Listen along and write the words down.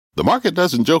The market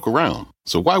doesn't joke around,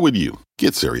 so why would you?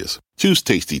 Get serious. Choose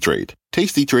Tasty Trade.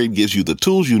 Tasty Trade gives you the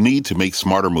tools you need to make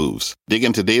smarter moves. Dig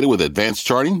into data with advanced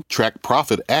charting, track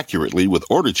profit accurately with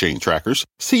order chain trackers,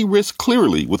 see risk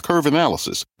clearly with curve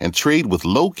analysis, and trade with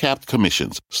low-capped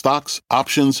commissions, stocks,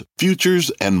 options,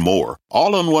 futures, and more.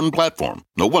 All on one platform.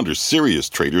 No wonder serious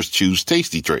traders choose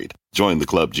Tasty Trade. Join the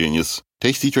club, genius.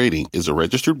 Tasty Trading is a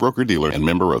registered broker-dealer and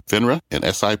member of FINRA and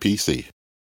SIPC.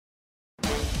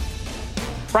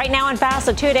 Right now in fast,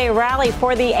 a two-day rally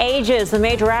for the ages. The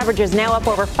major averages now up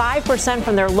over 5%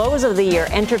 from their lows of the year.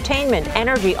 Entertainment,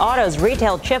 energy, autos,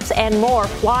 retail, chips, and more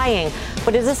flying.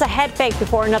 But is this a head fake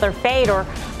before another fade or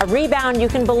a rebound you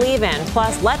can believe in?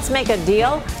 Plus, let's make a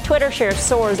deal. Twitter share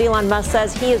soars. Elon Musk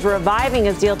says he is reviving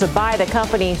his deal to buy the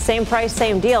company. Same price,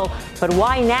 same deal. But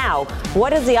why now?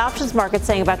 What is the options market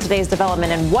saying about today's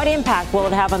development, and what impact will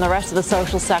it have on the rest of the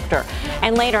social sector?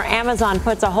 And later, Amazon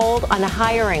puts a hold on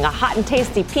hiring, a hot and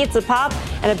tasty pizza pop,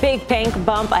 and a big pink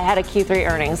bump ahead of Q3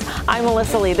 earnings. I'm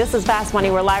Melissa Lee. This is Fast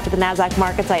Money. We're live at the NASDAQ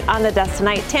market site. On the desk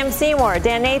tonight, Tim Seymour,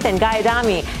 Dan Nathan, Guy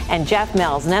Adami, and Jeff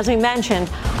Mills. And as we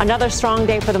mentioned, another strong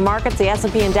day for the markets. The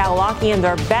S&P and Dow locking in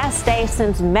their best day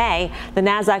since May. The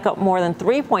NASDAQ up more than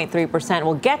 3.3%.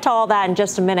 We'll get to all that in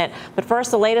just a minute. But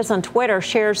first, the latest on Twitter.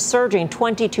 Shares surging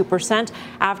 22%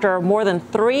 after a more than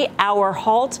 3-hour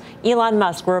halt. Elon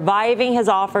Musk reviving his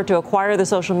offer to acquire the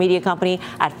social media company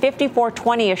at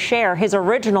 $54.20 a share. His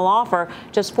original offer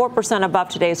just 4% above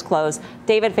today's close.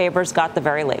 David Faber's got the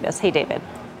very latest. Hey, David.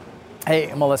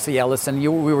 Hey, Melissa. Yeah, listen,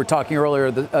 we were talking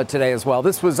earlier today as well.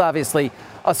 This was obviously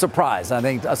a surprise. I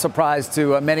think a surprise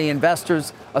to many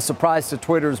investors, a surprise to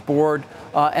Twitter's board,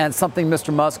 and something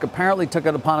Mr. Musk apparently took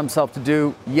it upon himself to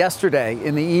do yesterday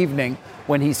in the evening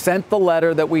when he sent the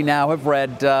letter that we now have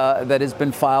read that has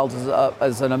been filed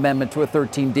as an amendment to a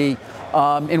 13D,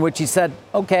 in which he said,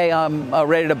 OK, I'm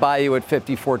ready to buy you at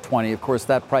 $54.20. Of course,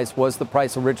 that price was the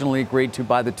price originally agreed to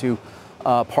by the two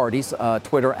parties,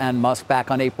 Twitter and Musk, back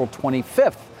on April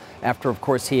 25th, after, of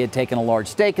course, he had taken a large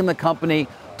stake in the company,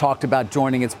 talked about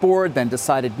joining its board, then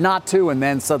decided not to, and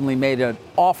then suddenly made an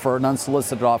offer, an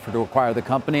unsolicited offer to acquire the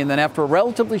company. And then after a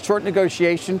relatively short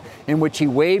negotiation in which he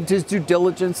waived his due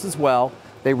diligence as well,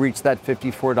 they reached that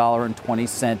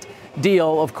 $54.20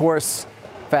 deal. Of course,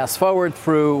 fast forward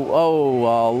through,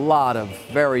 a lot of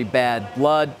very bad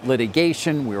blood,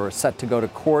 litigation. We were set to go to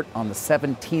court on the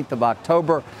 17th of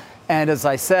October. And as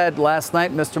I said last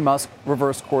night, Mr. Musk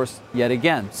reversed course yet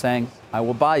again, saying, I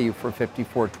will buy you for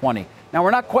 $54.20. Now,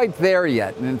 we're not quite there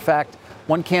yet. And in fact,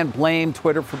 one can't blame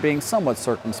Twitter for being somewhat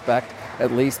circumspect,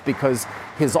 at least because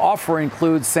his offer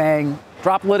includes saying,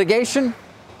 drop litigation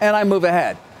and I move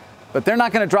ahead. But they're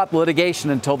not going to drop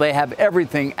litigation until they have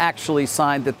everything actually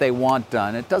signed that they want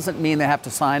done. It doesn't mean they have to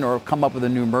sign or come up with a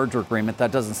new merger agreement.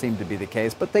 That doesn't seem to be the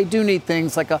case. But they do need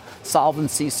things like a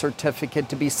solvency certificate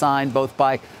to be signed both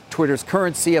by Twitter's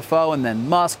current CFO and then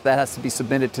Musk. That has to be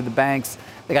submitted to the banks.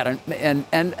 They got and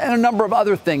a number of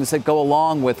other things that go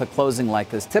along with a closing like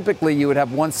this. Typically, you would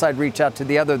have one side reach out to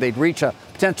the other. They'd reach a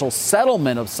potential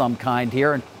settlement of some kind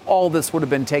here, and all this would have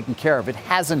been taken care of. It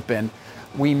hasn't been.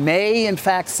 We may, in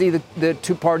fact, see the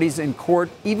two parties in court,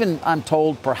 even, I'm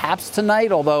told, perhaps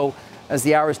tonight, although as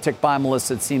the hours tick by,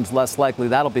 Melissa, it seems less likely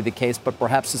that'll be the case, but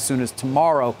perhaps as soon as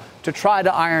tomorrow, to try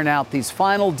to iron out these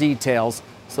final details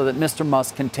so that Mr.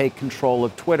 Musk can take control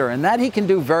of Twitter. And that he can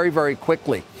do very, very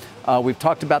quickly. We've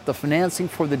talked about the financing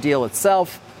for the deal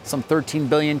itself, some $13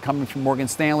 billion coming from Morgan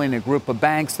Stanley and a group of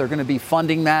banks. They're going to be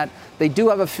funding that. They do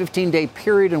have a 15-day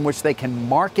period in which they can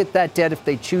market that debt if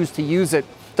they choose to use it.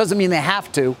 Doesn't mean they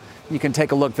have to. You can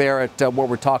take a look there at what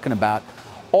we're talking about.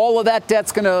 All of that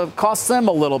debt's going to cost them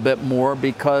a little bit more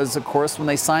because, of course, when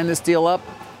they sign this deal up,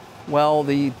 well,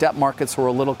 the debt markets were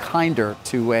a little kinder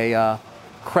to a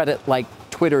credit like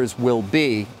Twitter's will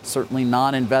be, certainly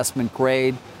non-investment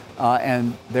grade.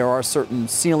 And there are certain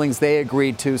ceilings they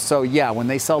agreed to. So, yeah, when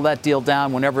they sell that deal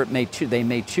down, whenever they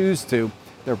may choose to,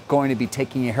 they're going to be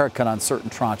taking a haircut on certain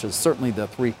tranches, certainly the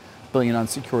 $3 billion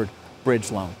unsecured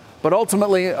bridge loan. But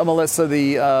ultimately, Melissa,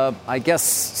 the, I guess,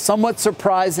 somewhat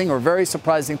surprising or very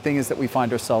surprising thing is that we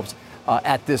find ourselves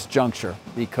at this juncture,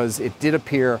 because it did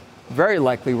appear very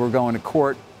likely we're going to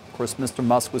court. Of course, Mr.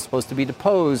 Musk was supposed to be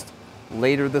deposed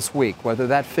later this week. Whether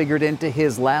that figured into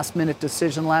his last-minute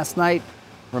decision last night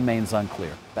remains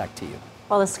unclear. Back to you.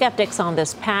 Well, the skeptics on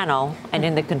this panel and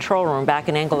in the control room back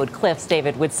in Englewood Cliffs,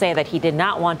 David, would say that he did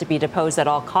not want to be deposed at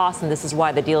all costs, and this is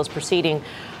why the deal is proceeding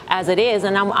as it is.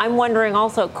 And I'm wondering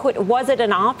also, was it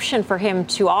an option for him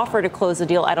to offer to close the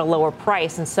deal at a lower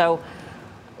price? And so,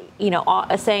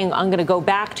 saying I'm going to go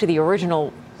back to the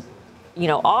original,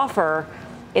 offer,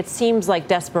 it seems like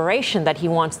desperation that he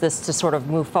wants this to sort of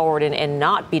move forward and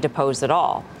not be deposed at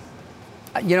all.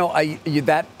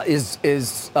 That is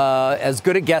as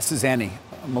good a guess as any,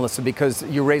 Melissa, because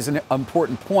you raise an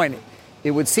important point.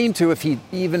 It would seem to, if he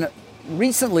even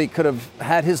recently could have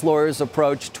had his lawyers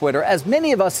approach Twitter, as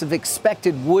many of us have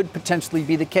expected would potentially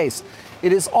be the case.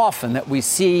 It is often that we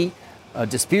see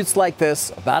disputes like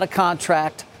this about a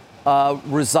contract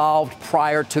resolved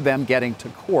prior to them getting to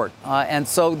court. And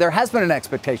so there has been an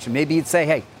expectation. Maybe you'd say,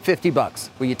 hey, $50.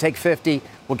 Will you take 50?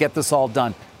 We'll get this all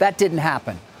done. That didn't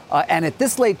happen. And at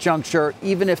this late juncture,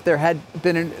 even if they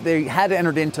had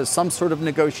entered into some sort of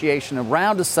negotiation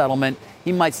around a settlement,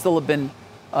 he might still have been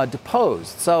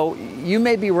deposed. So you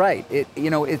may be right.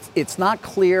 It's not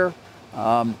clear.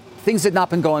 Things had not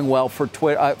been going well for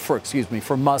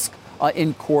Musk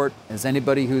in court, as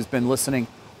anybody who's been listening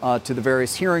to the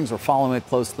various hearings or following it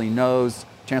closely knows.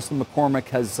 Chancellor McCormick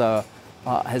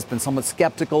has been somewhat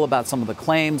skeptical about some of the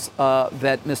claims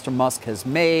that Mr. Musk has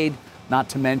made, not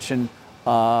to mention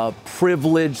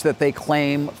privilege that they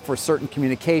claim for certain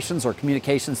communications or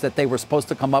communications that they were supposed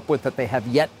to come up with that they have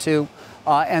yet to.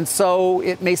 And so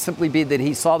it may simply be that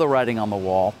he saw the writing on the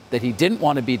wall, that he didn't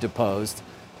want to be deposed,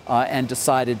 and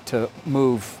decided to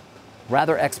move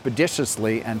rather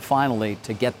expeditiously and finally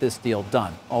to get this deal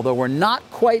done. Although we're not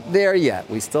quite there yet.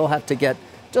 We still have to get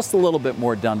just a little bit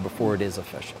more done before it is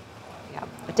official. Yeah.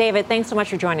 David, thanks so much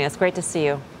for joining us. Great to see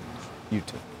you. You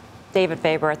too. David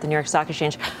Faber at the New York Stock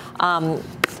Exchange.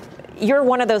 You're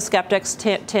one of those skeptics,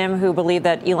 Tim, who believe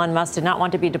that Elon Musk did not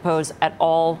want to be deposed at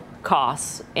all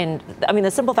costs.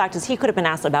 The simple fact is he could have been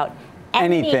asked about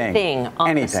anything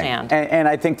on the stand. And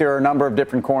I think there are a number of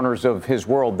different corners of his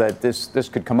world that this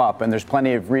could come up, and there's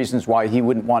plenty of reasons why he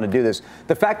wouldn't want to do this.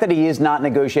 The fact that he is not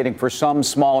negotiating for some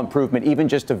small improvement, even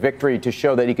just a victory to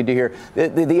show that he could do here.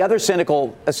 The other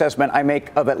cynical assessment I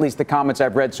make of at least the comments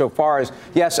I've read so far is,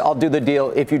 yes, I'll do the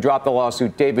deal if you drop the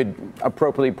lawsuit. David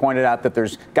appropriately pointed out that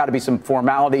there's got to be some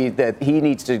formality that he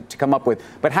needs to come up with.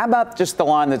 But how about just the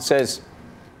line that says,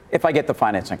 if I get the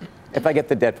financing, if I get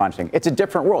the debt financing? It's a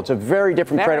different world. It's a very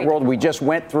different credit world. We just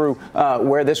went through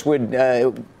where this would,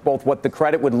 both what the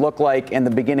credit would look like and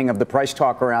the beginning of the price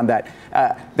talk around that.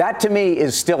 That, to me,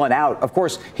 is still an out. Of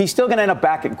course, he's still going to end up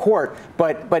back in court.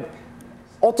 But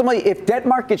ultimately, if debt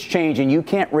markets change and you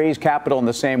can't raise capital in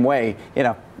the same way,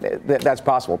 that's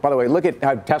possible. By the way, look at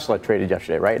how Tesla traded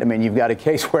yesterday, right? I mean, you've got a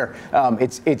case where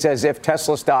it's as if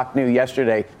Tesla stock knew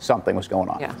yesterday something was going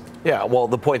on. Yeah, well,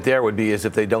 the point there would be is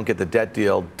if they don't get the debt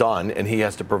deal done and he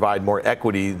has to provide more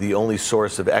equity, the only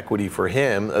source of equity for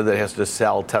him that has to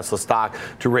sell Tesla stock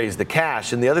to raise the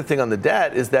cash. And the other thing on the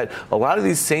debt is that a lot of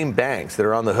these same banks that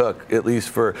are on the hook, at least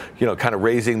for, kind of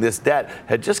raising this debt,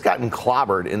 had just gotten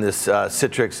clobbered in this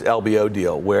Citrix LBO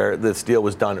deal, where this deal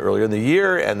was done earlier in the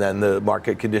year and then the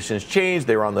market conditions changed.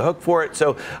 They were on the hook for it.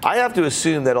 So I have to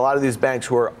assume that a lot of these banks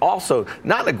who are also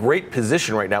not in a great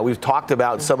position right now, we've talked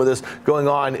about some of this going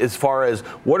on as far as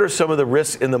what are some of the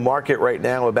risks in the market right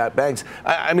now about banks.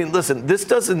 I mean, listen, this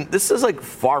is like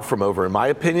far from over, in my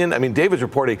opinion. I mean, David's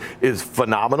reporting is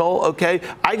phenomenal, okay?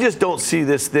 I just don't see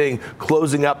this thing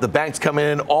closing up, the banks coming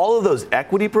in, all of those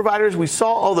equity providers. We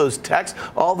saw all those texts,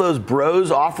 all those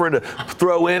bros offering to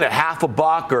throw in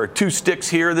 $50 or 2 sticks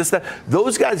here, this, that.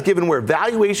 Those guys, given where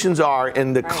valuations are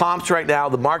and the comps right now,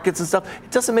 the markets and stuff,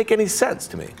 it doesn't make any sense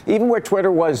to me. Even where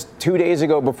Twitter was 2 days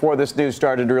ago before this news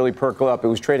started to really percolate up, it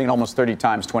was trading almost 30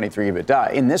 times 23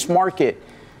 EBITDA. In this market,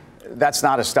 that's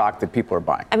not a stock that people are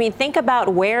buying. I mean, think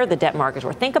about where the debt markets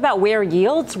were. Think about where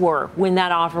yields were when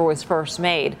that offer was first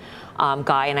made,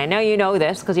 Guy. And I know you know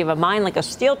this because you have a mind like a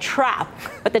steel trap.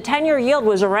 But the 10-year yield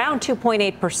was around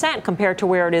 2.8% compared to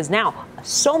where it is now.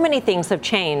 So many things have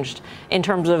changed in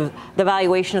terms of the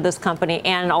valuation of this company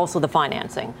and also the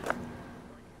financing.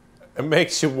 It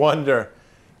makes you wonder,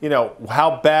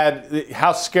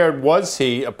 how scared was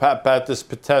he about this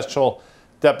potential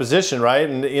deposition, right?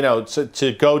 And,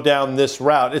 to go down this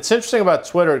route. It's interesting about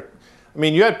Twitter. I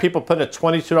mean, you had people putting a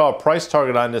 $22 price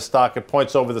target on this stock at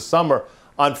points over the summer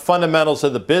on fundamentals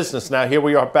of the business. Now, here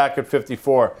we are back at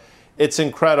 54. It's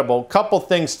incredible. Couple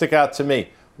things stick out to me.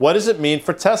 What does it mean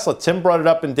for Tesla? Tim brought it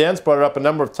up and Dan's brought it up a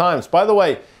number of times. By the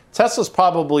way, Tesla's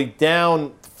probably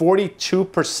down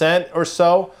 42% or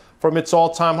so from its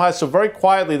all-time high. So very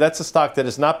quietly, that's a stock that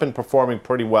has not been performing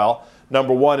pretty well,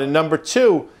 number one. And number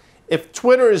two, if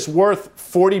Twitter is worth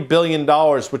 $40 billion,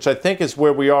 which I think is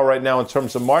where we are right now in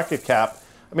terms of market cap,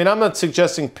 I mean, I'm not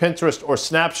suggesting Pinterest or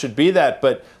Snap should be that,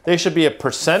 but they should be a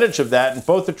percentage of that, and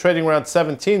both are trading around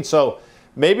 17. So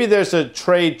maybe there's a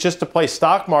trade just to play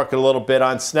stock market a little bit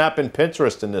on Snap and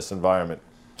Pinterest in this environment.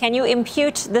 Can you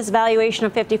impute this valuation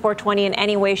of 54.20 in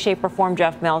any way, shape, or form,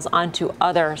 Jeff Mills, onto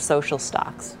other social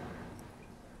stocks?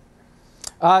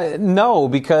 No,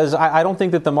 because I don't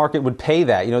think that the market would pay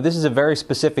that. You know, this is a very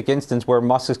specific instance where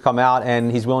Musk has come out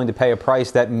and he's willing to pay a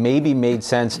price that maybe made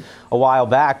sense a while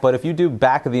back. But if you do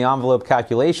back of the envelope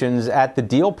calculations at the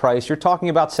deal price, you're talking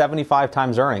about 75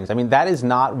 times earnings. I mean, that is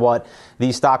not what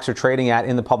these stocks are trading at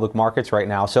in the public markets right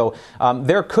now. So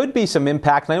there could be some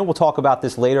impact. And I know we'll talk about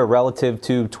this later relative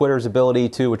to Twitter's ability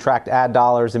to attract ad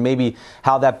dollars and maybe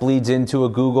how that bleeds into a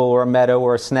Google or a Meta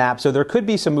or a Snap. So there could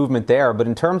be some movement there. But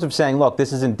in terms of saying, look,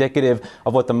 this is indicative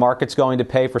of what the market's going to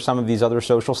pay for some of these other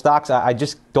social stocks, I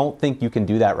just don't think you can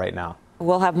do that right now.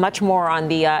 We'll have much more on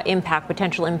the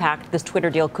potential impact this Twitter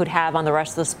deal could have on the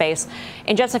rest of the space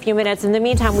in just a few minutes. In the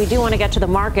meantime, we do want to get to the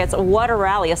markets. What a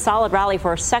rally, a solid rally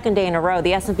for a second day in a row.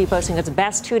 The S&P posting its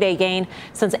best two-day gain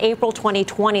since April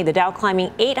 2020. The Dow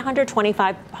climbing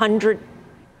 8,500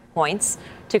 points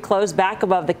to close back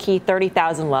above the key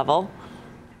 30,000 level.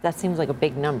 That seems like a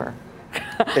big number.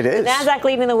 It is. NASDAQ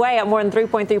leading the way up more than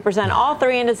 3.3%. All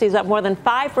three indices up more than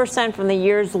 5% from the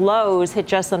year's lows hit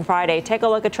just on Friday. Take a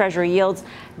look at Treasury yields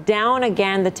down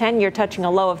again. The 10-year touching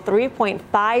a low of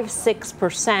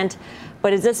 3.56%.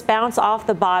 But is this bounce off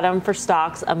the bottom for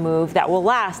stocks a move that will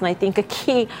last? And I think a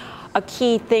key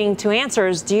thing to answer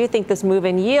is, do you think this move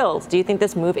in yields, do you think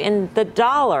this move in the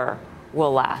dollar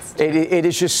will last? It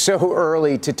is just so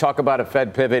early to talk about a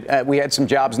Fed pivot. We had some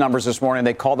jobs numbers this morning.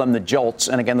 They call them the JOLTS.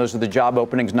 And again, those are the job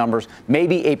openings numbers.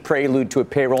 Maybe a prelude to a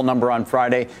payroll number on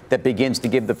Friday that begins to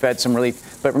give the Fed some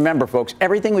relief. But remember, folks,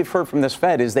 everything we've heard from this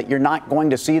Fed is that you're not going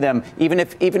to see them, even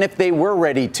if they were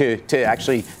ready to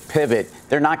actually pivot,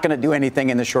 they're not going to do anything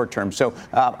in the short term. So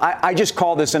I just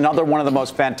call this another one of the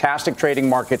most fantastic trading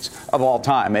markets of all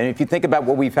time. And if you think about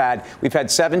what we've had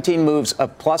 17 moves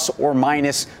of plus or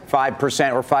minus 5% or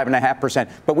 5.5%.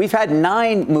 But we've had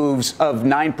 9 moves of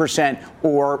 9%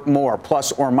 or more,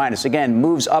 plus or minus. Again,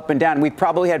 moves up and down. We've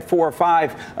probably had 4 or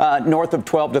 5 north of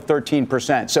 12 to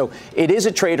 13%. So it is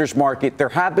a trader's market. There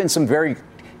have been some very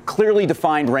clearly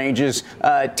defined ranges.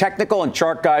 Technical and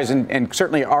chart guys, and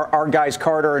certainly our guys,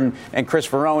 Carter and Chris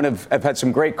Verone, have had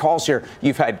some great calls here.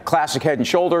 You've had classic head and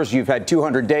shoulders. You've had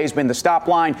 200 days been the stop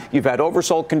line. You've had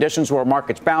oversold conditions where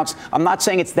markets bounce. I'm not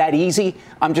saying it's that easy.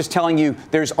 I'm just telling you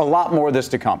there's a lot more of this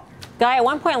to come. Guy, at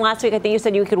one point last week, I think you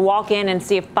said you could walk in and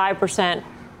see a 5%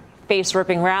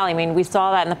 face-ripping rally. I mean, we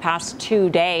saw that in the past 2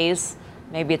 days.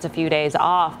 Maybe it's a few days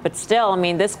off. But still, I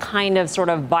mean, this kind of sort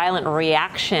of violent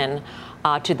reaction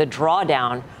to the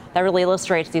drawdown, that really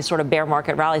illustrates these sort of bear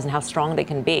market rallies and how strong they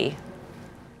can be.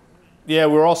 Yeah,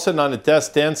 we were all sitting on the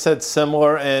desk. Dan said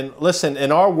similar. And listen,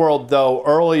 in our world, though,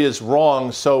 early is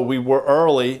wrong. So we were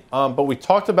early. But we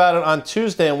talked about it on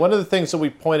Tuesday. And one of the things that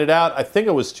we pointed out, I think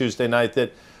it was Tuesday night,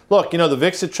 that, look, you know, the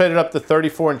VIX had traded up to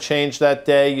 34 and change that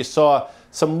day. You saw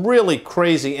some really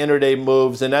crazy intraday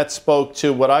moves. And that spoke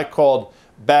to what I called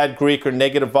bad Greek or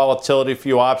negative volatility for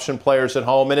you option players at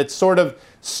home. And it sort of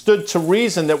stood to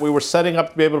reason that we were setting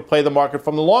up to be able to play the market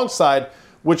from the long side,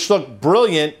 which looked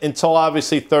brilliant until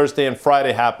obviously Thursday and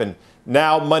Friday happened.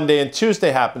 Now Monday and Tuesday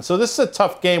happened. So this is a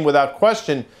tough game without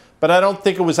question, but I don't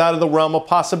think it was out of the realm of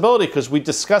possibility because we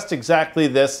discussed exactly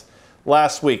this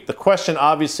last week. The question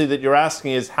obviously that you're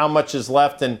asking is how much is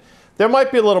left, and there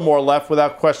might be a little more left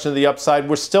without question of the upside.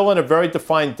 We're still in a very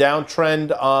defined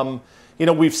downtrend. You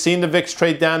know, we've seen the VIX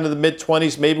trade down to the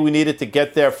mid-20s. Maybe we needed to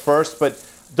get there first, but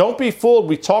don't be fooled.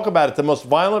 We talk about it. The most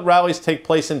violent rallies take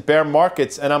place in bear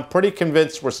markets, and I'm pretty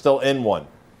convinced we're still in one.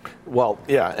 Well,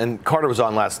 yeah, and Carter was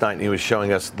on last night, and he was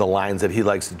showing us the lines that he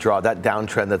likes to draw, that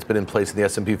downtrend that's been in place in the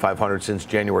S&P 500 since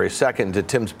January 2nd. To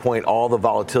Tim's point, all the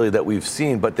volatility that we've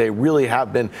seen, but they really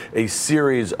have been a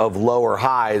series of lower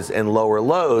highs and lower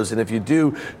lows. And if you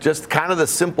do just kind of the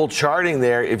simple charting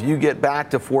there, if you get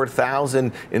back to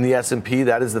 4,000 in the S&P,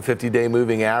 that is the 50-day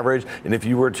moving average. And if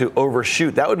you were to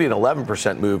overshoot, that would be an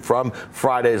 11% move from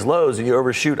Friday's lows, and you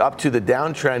overshoot up to the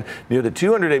downtrend near the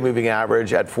 200-day moving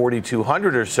average at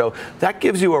 4,200 or so. That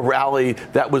gives you a rally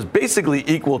that was basically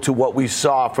equal to what we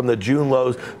saw from the June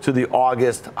lows to the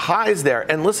August highs there.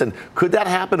 And listen, could that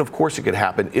happen? Of course it could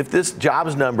happen. If this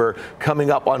jobs number coming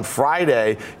up on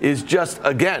Friday is just,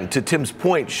 again, to Tim's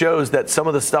point, shows that some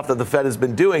of the stuff that the Fed has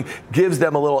been doing gives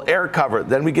them a little air cover.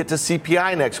 Then we get to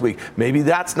CPI next week. Maybe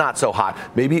that's not so hot.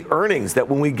 Maybe earnings, that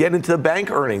when we get into the bank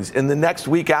earnings in the next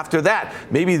week after that,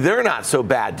 maybe they're not so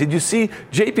bad. Did you see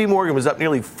JP Morgan was up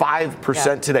nearly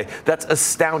 5% today? That's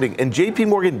astounding. compounding. And JP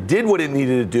Morgan did what it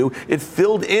needed to do. It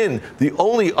filled in the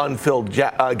only unfilled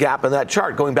gap in that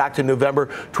chart going back to November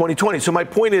 2020. So my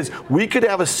point is we could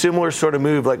have a similar sort of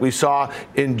move like we saw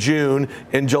in June,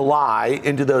 in July,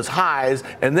 into those highs.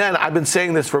 And then I've been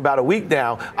saying this for about a week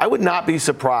now. I would not be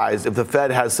surprised if the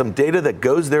Fed has some data that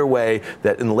goes their way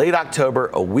that in late October,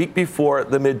 a week before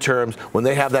the midterms, when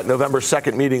they have that November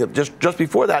 2nd meeting, just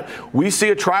before that, we see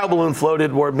a trial balloon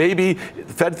floated where maybe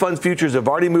Fed funds futures have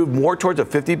already moved more towards a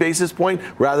 50 basis point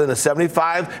rather than a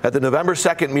 75 at the November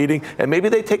 2nd meeing, and maybe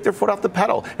they take their foot off the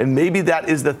pedal, and maybe that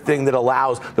is the thing that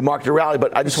allows the market to rally.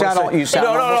 But I just want to say, you sound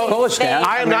almost bullish, Dan.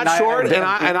 I am not short,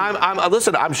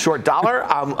 listen, I'm short dollar,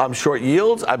 I'm short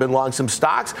yields, I've been long some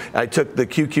stocks, I took the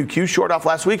QQQ short off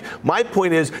last week. My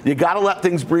point is, you got to let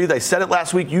things breathe. I said it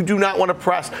last week. You do not want to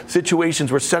press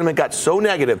situations where sentiment got so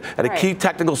negative at a key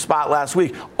technical spot last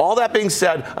week. All that being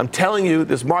said, I'm telling you,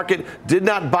 this market did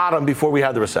not bottom before we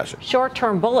had the recession.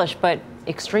 Short-term bullish, but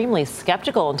extremely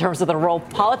skeptical in terms of the role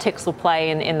politics will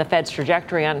play in the Fed's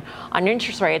trajectory on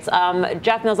interest rates.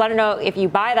 Jeff Mills, I don't know if you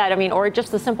buy that, or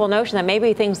just the simple notion that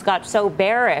maybe things got so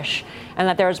bearish and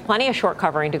that there's plenty of short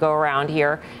covering to go around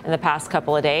here in the past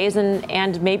couple of days,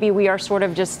 and maybe we are sort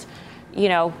of just,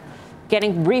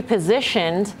 getting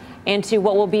repositioned into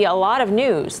what will be a lot of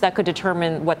news that could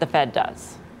determine what the Fed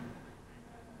does.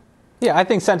 Yeah, I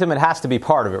think sentiment has to be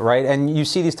part of it, right? And you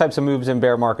see these types of moves in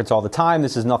bear markets all the time.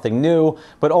 This is nothing new.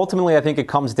 But ultimately, I think it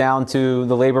comes down to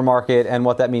the labor market and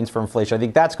what that means for inflation. I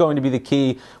think that's going to be the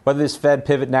key. Whether this Fed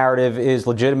pivot narrative is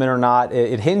legitimate or not,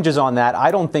 it hinges on that.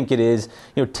 I don't think it is.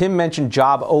 Tim mentioned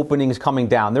job openings coming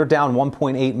down. They're down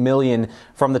 1.8 million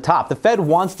from the top. The Fed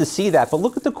wants to see that. But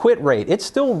look at the quit rate. It's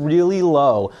still really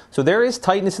low. So there is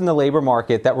tightness in the labor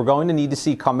market that we're going to need to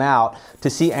see come out to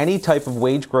see any type of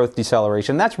wage growth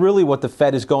deceleration. That's really what the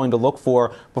Fed is going to look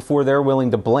for before they're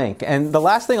willing to blink. And the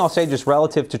last thing I'll say, just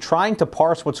relative to trying to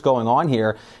parse what's going on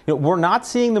here, we're not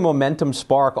seeing the momentum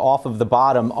spark off of the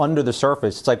bottom under the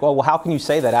surface. It's like, well, how can you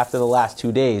say that after the last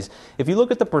 2 days? If you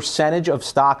look at the percentage of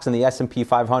stocks in the S&P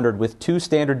 500 with 2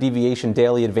 standard deviation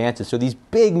daily advances, so these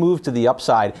big moves to the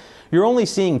upside, you're only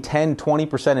seeing 10,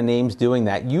 20% of names doing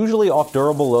that. Usually off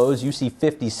durable lows, you see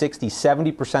 50, 60,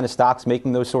 70% of stocks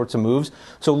making those sorts of moves.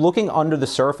 So looking under the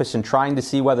surface and trying to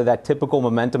see whether that typical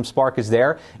momentum spark is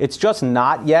there, it's just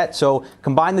not yet. So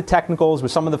combine the technicals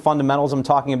with some of the fundamentals I'm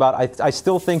talking about. I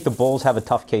still think the bulls have a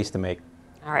tough case to make.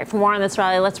 All right, for more on this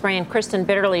rally, let's bring in Kristen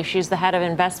Bitterly. She's the head of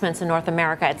investments in North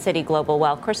America at Citi Global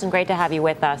Wealth. Kristen, great to have you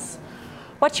with us.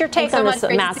 What's your take on this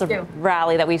massive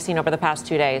rally that we've seen over the past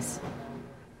 2 days?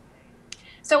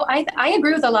 So I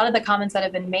agree with a lot of the comments that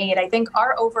have been made. I think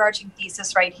our overarching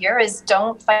thesis right here is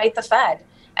don't fight the Fed.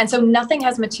 And so nothing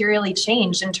has materially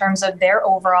changed in terms of their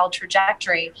overall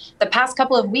trajectory. The past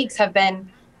couple of weeks have been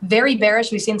very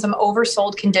bearish. We've seen some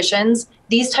oversold conditions.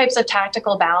 These types of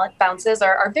tactical bounces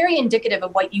are very indicative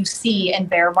of what you see in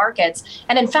bear markets.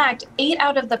 And in fact, 8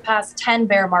 out of the past 10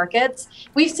 bear markets,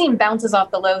 we've seen bounces off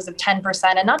the lows of 10%,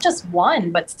 and not just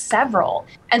one, but several.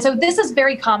 And so this is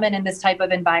very common in this type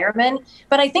of environment.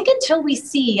 But I think until we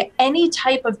see any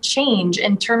type of change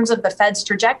in terms of the Fed's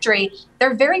trajectory,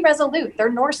 they're very resolute. Their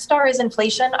North Star is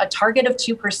inflation, a target of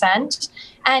 2%.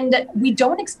 And we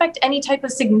don't expect any type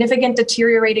of significant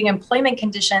deteriorating employment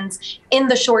conditions in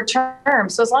the short term.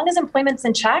 So as long as employment's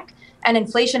in check and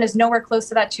inflation is nowhere close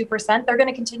to that 2%, they're going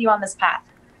to continue on this path.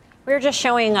 We were just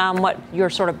showing what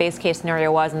your sort of base case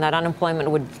scenario was, and that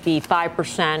unemployment would be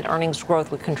 5%, earnings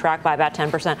growth would contract by about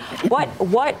 10%.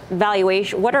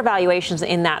 What are valuations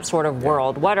in that sort of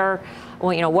world?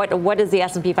 What is the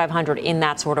S&P 500 in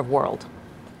that sort of world?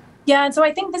 Yeah, and so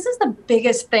I think this is the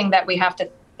biggest thing that we have to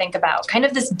think about, kind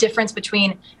of this difference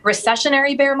between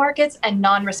recessionary bear markets and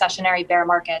non-recessionary bear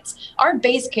markets. Our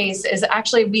base case is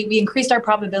actually we increased our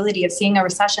probability of seeing a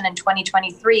recession in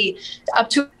 2023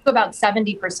 up to about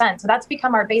 70%. So that's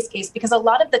become our base case because a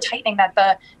lot of the tightening that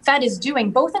the Fed is doing,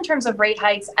 both in terms of rate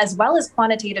hikes as well as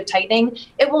quantitative tightening,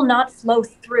 it will not flow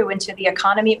through into the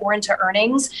economy or into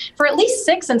earnings for at least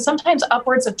 6 and sometimes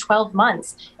upwards of 12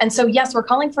 months. And so, yes, we're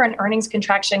calling for an earnings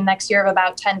contraction next year of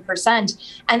about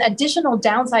 10%. And additional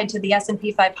downside to the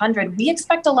S&P 500, we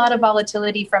expect a lot of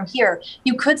volatility from here.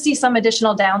 You could see some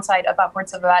additional downside of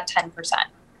upwards of about 10%.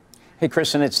 Hey,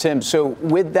 Kristen, it's Tim. So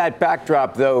with that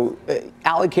backdrop, though,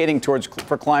 allocating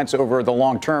for clients over the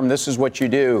long term, this is what you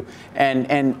do.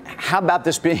 And how about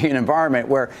this being an environment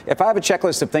where if I have a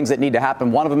checklist of things that need to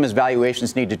happen, one of them is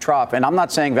valuations need to trough. And I'm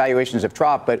not saying valuations have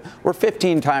troughed, but we're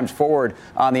 15 times forward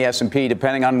on the S&P,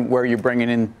 depending on where you're bringing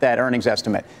in that earnings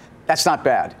estimate. That's not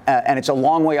bad. And it's a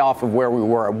long way off of where we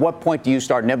were. At what point do you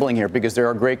start nibbling here? Because there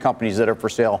are great companies that are for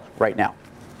sale right now.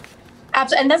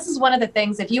 Absolutely. And this is one of the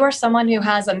things, if you are someone who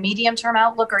has a medium-term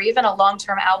outlook or even a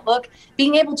long-term outlook,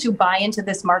 being able to buy into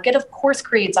this market, of course,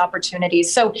 creates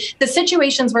opportunities. So the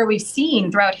situations where we've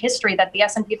seen throughout history that the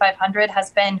S&P 500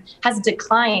 has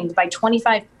declined by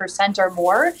 25% or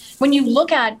more, when you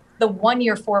look at the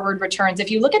 1-year forward returns,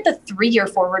 if you look at the 3-year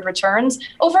forward returns,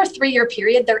 over a 3-year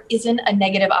period, there isn't a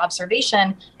negative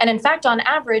observation. And in fact, on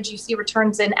average, you see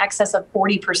returns in excess of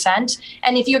 40%.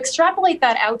 And if you extrapolate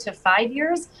that out to 5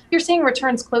 years, you're seeing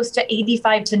returns close to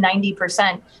 85 to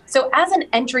 90%. So as an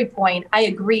entry point, I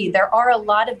agree, there are a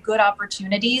lot of good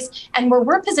opportunities. And where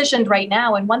we're positioned right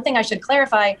now, and one thing I should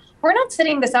clarify, we're not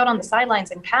sitting this out on the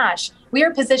sidelines in cash. We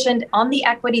are positioned on the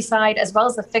equity side as well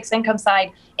as the fixed income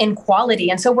side in quality.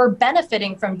 And so we're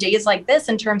benefiting from days like this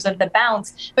in terms of the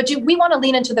bounce. But we want to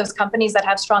lean into those companies that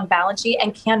have strong balance sheet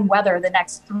and can weather the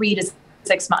next 3 to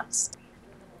 6 months.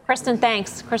 Kristen,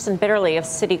 thanks. Kristen Bitterly of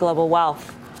Citi Global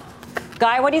Wealth.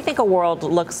 Guy, what do you think a world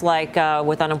looks like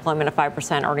with unemployment of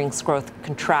 5%, earnings growth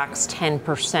contracts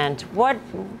 10%?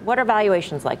 What are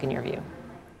valuations like in your view?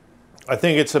 I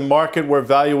think it's a market where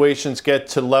valuations get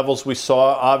to levels we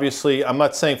saw. Obviously, I'm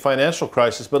not saying financial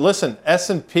crisis, but listen,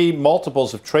 S&P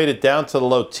multiples have traded down to the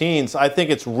low teens. I think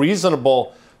it's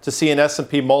reasonable to see an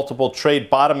S&P multiple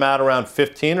trade bottom out around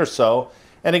 15 or so.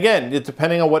 And again,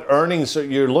 depending on what earnings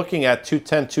you're looking at,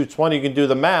 210, 220, you can do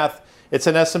the math. It's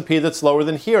an S&P that's lower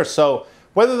than here. So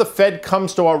whether the Fed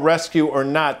comes to our rescue or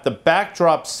not, the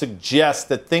backdrop suggests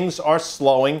that things are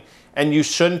slowing and you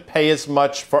shouldn't pay as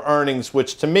much for earnings,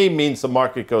 which to me means the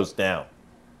market goes down.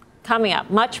 Coming up,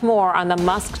 much more on the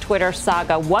Musk Twitter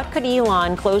saga. What could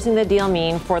Elon closing the deal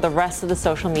mean for the rest of the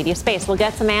social media space? We'll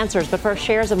get some answers, but first,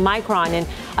 shares of Micron in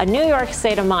a New York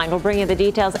state of mind. We'll bring you the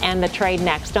details and the trade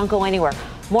next. Don't go anywhere.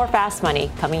 More Fast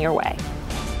Money coming your way.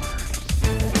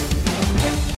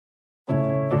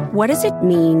 What does it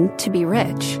mean to be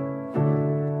rich?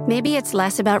 Maybe it's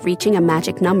less about reaching a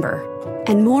magic number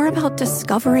and more about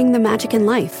discovering the magic in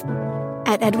life.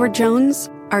 At Edward Jones,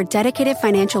 our dedicated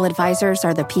financial advisors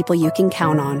are the people you can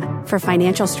count on for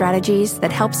financial strategies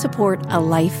that help support a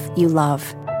life you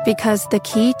love. Because the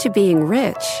key to being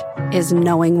rich is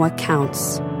knowing what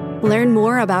counts. Learn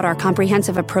more about our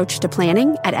comprehensive approach to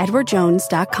planning at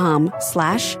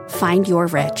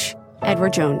edwardjones.com/findyourrich.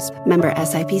 Edward Jones, member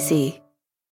SIPC.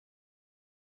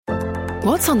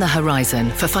 What's on the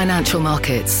horizon for financial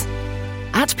markets?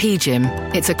 At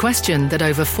PGIM, it's a question that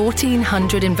over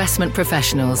 1,400 investment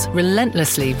professionals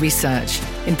relentlessly research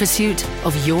in pursuit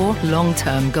of your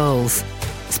long-term goals.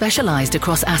 Specialized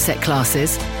across asset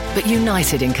classes, but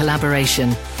united in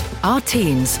collaboration, our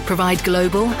teams provide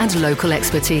global and local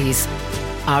expertise.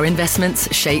 Our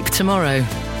investments shape tomorrow,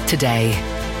 today.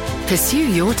 Pursue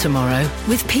your tomorrow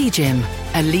with PGIM,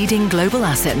 a leading global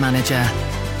asset manager.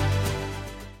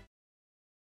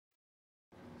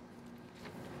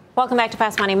 Welcome back to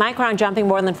Fast Money. Micron jumping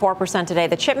more than 4% today.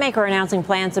 The chipmaker announcing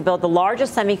plans to build the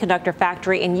largest semiconductor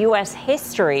factory in U.S.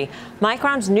 history.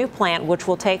 Micron's new plant, which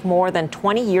will take more than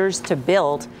 20 years to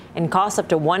build and cost up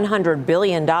to $100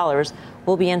 billion,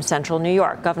 will be in central New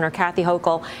York. Governor Kathy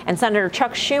Hochul and Senator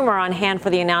Chuck Schumer on hand for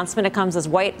the announcement. It comes as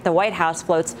the White House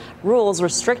floats rules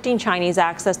restricting Chinese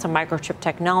access to microchip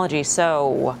technology.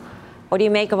 So what do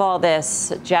you make of all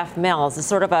this, Jeff Mills? It's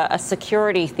sort of a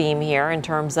security theme here in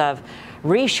terms of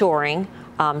reshoring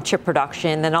chip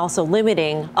production and also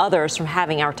limiting others from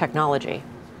having our technology.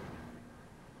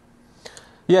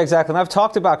 Yeah, exactly. And I've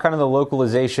talked about kind of the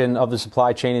localization of the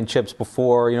supply chain in chips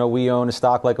before. You know, we own a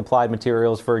stock like Applied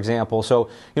Materials, for example. So,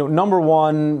 you know, number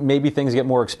one, maybe things get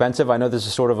more expensive. I know this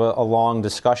is sort of a long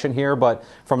discussion here, but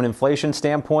from an inflation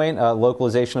standpoint,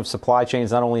 localization of supply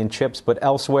chains, not only in chips, but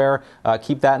elsewhere,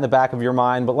 keep that in the back of your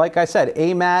mind. But like I said,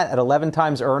 AMAT at 11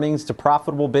 times earnings to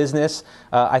profitable business.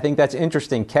 I think that's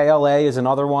interesting. KLA is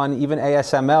another one, even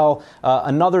ASML,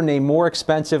 another name, more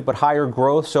expensive, but higher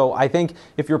growth. So I think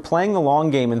if you're playing the long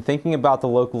game and thinking about the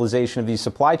localization of these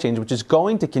supply chains, which is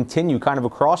going to continue kind of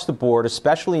across the board,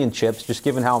 especially in chips, just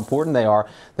given how important they are,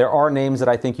 there are names that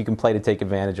I think you can play to take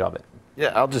advantage of it.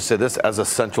 Yeah, I'll just say this as a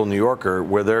central New Yorker,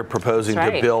 where they're proposing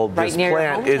to build this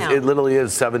plant. It literally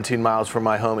is 17 miles from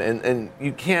my home. And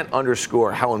you can't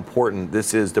underscore how important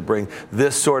this is to bring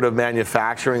this sort of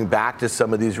manufacturing back to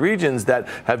some of these regions that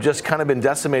have just kind of been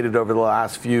decimated over the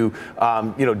last few,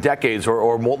 decades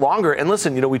or more longer. And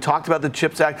listen, we talked about the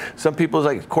CHIPS Act. Some people's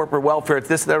like corporate welfare, it's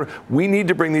this, that. We need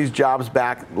to bring these jobs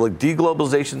back. Like,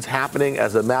 deglobalization's happening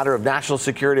as a matter of national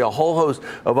security, a whole host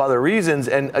of other reasons.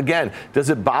 And again, does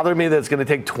it bother me that it's going to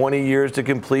take 20 years to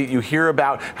complete. You hear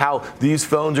about how these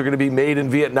phones are going to be made in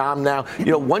Vietnam now.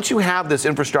 Once you have this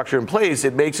infrastructure in place,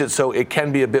 it makes it so it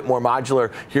can be a bit more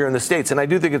modular here in the States. And I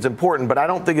do think it's important, but I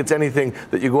don't think it's anything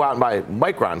that you go out and buy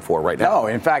Micron for right now. No,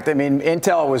 in fact,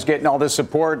 Intel was getting all this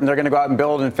support, and they're going to go out and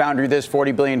build and foundry this,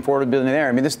 $40 billion, $40 billion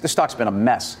there. This stock's been a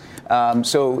mess.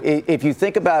 So if you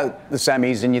think about the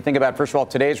semis and you think about, first of all,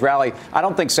 today's rally, I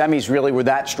don't think semis really were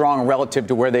that strong relative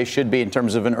to where they should be in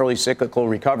terms of an early cyclical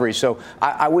recovery. So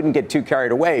I wouldn't get too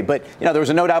carried away. But, there was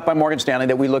a note out by Morgan Stanley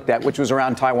that we looked at, which was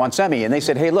around Taiwan Semi. And they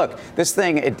said, hey, look, this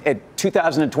thing at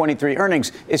 2023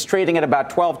 earnings is trading at about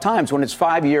 12 times when it's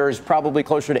 5 years, probably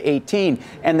closer to 18.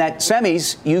 And that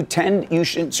semis,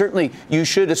 you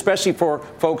should, especially for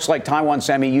folks like Taiwan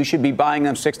Semi, you should be buying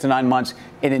them 6 to 9 months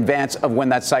in advance of when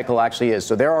that cycle actually is.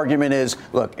 So their argument is,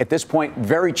 look, at this point,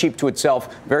 very cheap to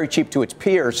itself, very cheap to its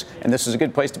peers, and this is a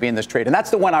good place to be in this trade. And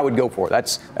that's the one I would go for.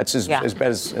 That's as bad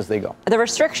as they go. The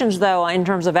restrictions, though, in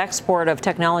terms of export of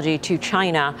technology to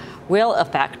China will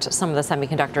affect some of the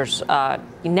semiconductors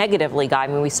negatively, Guy.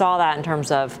 We saw that in terms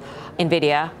of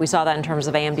NVIDIA. We saw that in terms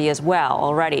of AMD as well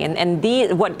already. And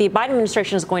what the Biden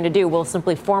administration is going to do will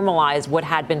simply formalize what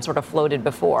had been sort of floated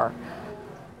before.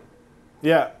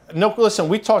 Yeah. No, listen,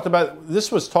 we talked about,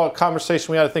 this was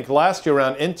conversation we had, I think, last year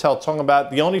around Intel, talking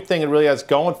about the only thing it really has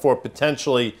going for it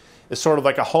potentially is sort of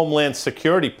like a homeland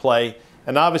security play.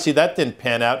 And obviously that didn't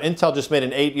pan out. Intel just made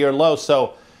an 8-year low.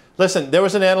 So, listen, there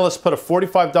was an analyst put a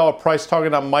 $45 price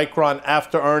target on Micron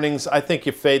after earnings. I think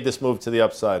you fade this move to the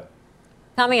upside.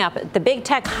 Coming up, the big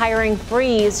tech hiring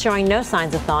freeze showing no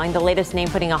signs of thawing. The latest name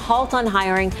putting a halt on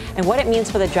hiring and what it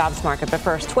means for the jobs market. But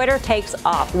first, Twitter takes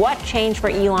off. What changed for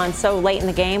Elon so late in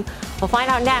the game? We'll find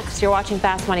out next. You're watching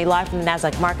Fast Money live from the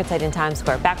Nasdaq market site in Times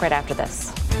Square. Back right after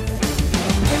this.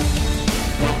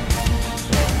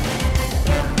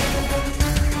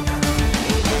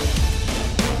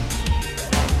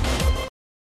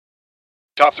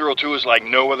 Top Thrill 2 is like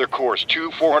no other course.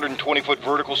 2 420-foot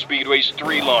vertical speedways,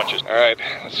 3 launches. All right,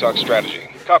 let's talk strategy.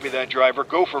 Copy that, driver.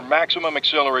 Go for maximum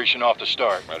acceleration off the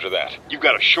start. Roger that. You've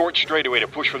got a short straightaway to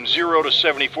push from 0 to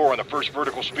 74 on the first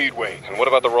vertical speedway. And what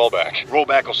about the rollback?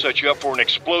 Rollback will set you up for an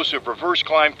explosive reverse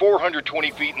climb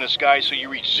 420 feet in the sky so you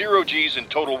reach 0 G's in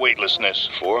total weightlessness.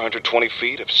 420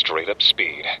 feet of straight-up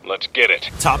speed. Let's get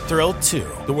it. Top Thrill 2,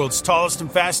 the world's tallest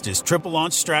and fastest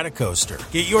triple-launch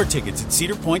stratocoaster. Get your tickets at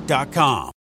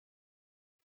cedarpoint.com.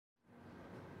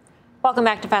 Welcome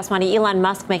back to Fast Money. Elon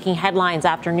Musk making headlines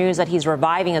after news that he's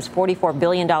reviving his $44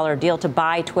 billion deal to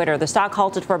buy Twitter. The stock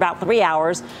halted for about 3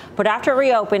 hours, but after it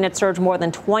reopened, it surged more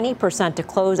than 20% to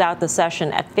close out the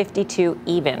session at 52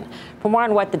 even. For more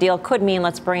on what the deal could mean,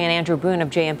 let's bring in Andrew Boone of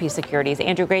JMP Securities.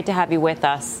 Andrew, great to have you with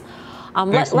us.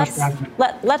 Let's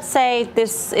say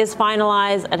this is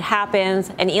finalized, it happens,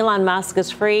 and Elon Musk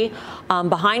is free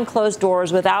behind closed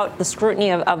doors without the scrutiny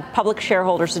of public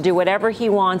shareholders to do whatever he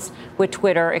wants with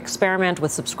Twitter, experiment with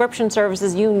subscription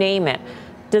services, you name it.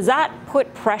 Does that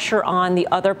put pressure on the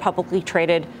other publicly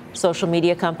traded social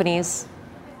media companies?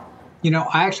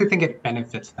 I actually think it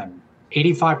benefits them.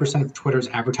 85% of Twitter's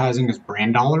advertising is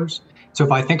brand dollars. So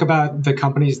if I think about the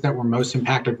companies that were most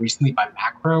impacted recently by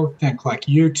macro, think like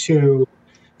YouTube,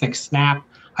 think Snap,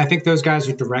 I think those guys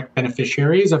are direct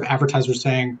beneficiaries of advertisers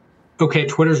saying, okay,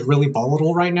 Twitter's really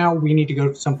volatile right now. We need to go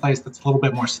to someplace that's a little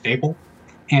bit more stable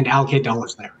and allocate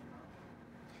dollars there.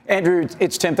 Andrew,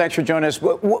 it's Tim. Thanks for joining us.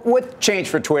 What changed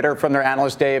for Twitter from their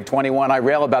analyst day of 21? I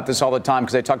rail about this all the time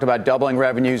because they talked about doubling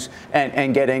revenues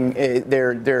and getting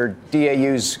their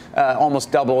DAUs almost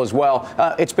double as well.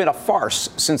 It's been a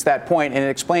farce since that point, and it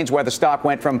explains why the stock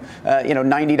went from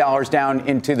 $90 down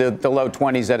into the low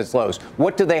 20s at its lows.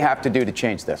 What do they have to do to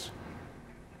change this?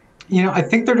 I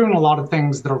think they're doing a lot of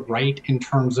things that are right in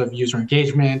terms of user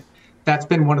engagement. That's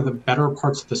been one of the better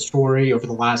parts of the story over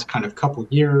the last kind of couple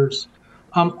of years.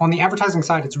 On the advertising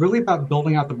side, it's really about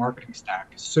building out the marketing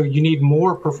stack. So you need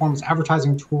more performance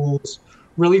advertising tools,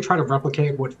 really try to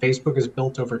replicate what Facebook has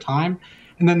built over time.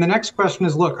 And then the next question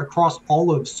is, look, across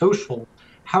all of social,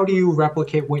 how do you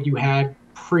replicate what you had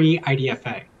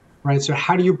pre-IDFA, right? So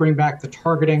how do you bring back the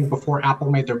targeting before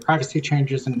Apple made their privacy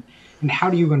changes? And how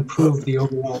do you improve the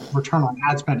overall return on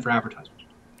ad spend for advertisers?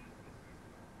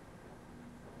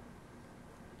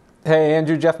 Hey,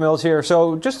 Andrew, Jeff Mills here.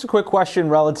 So just a quick question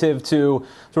relative to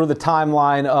sort of the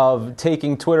timeline of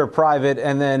taking Twitter private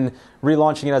and then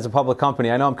relaunching it as a public company.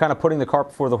 I know I'm kind of putting the cart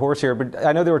before the horse here, but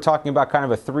I know they were talking about kind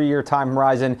of a 3-year time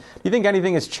horizon. Do you think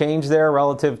anything has changed there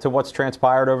relative to what's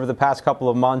transpired over the past couple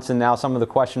of months and now some of the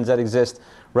questions that exist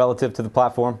relative to the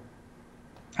platform?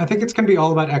 I think it's going to be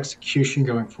all about execution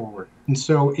going forward. And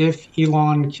so if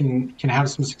Elon can have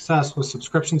some success with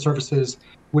subscription services,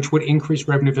 which would increase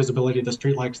revenue visibility, the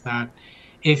street likes that.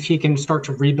 If he can start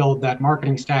to rebuild that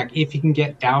marketing stack, if he can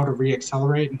get DAO to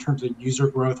reaccelerate in terms of user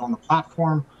growth on the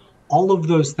platform, all of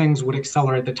those things would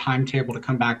accelerate the timetable to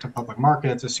come back to public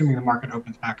markets, assuming the market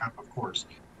opens back up, of course.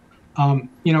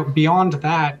 Beyond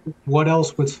that, what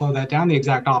else would slow that down? The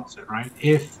exact opposite, right?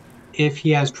 If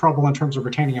he has trouble in terms of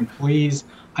retaining employees,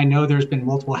 I know there's been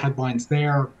multiple headlines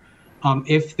there.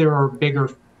 If there are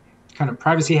bigger kind of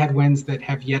privacy headwinds that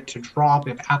have yet to drop,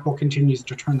 if Apple continues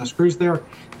to turn the screws there,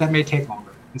 that may take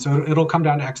longer. And so it'll come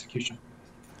down to execution.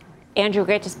 Andrew,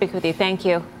 great to speak with you. Thank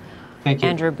you. Thank you.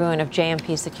 Andrew Boone of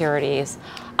JMP Securities.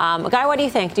 Guy, what do you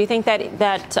think? Do you think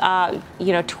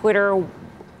that Twitter,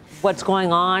 what's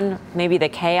going on, maybe the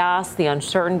chaos, the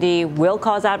uncertainty, will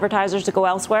cause advertisers to go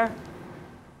elsewhere?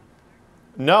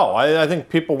 No, I think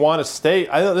people want to stay.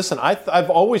 I've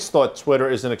always thought Twitter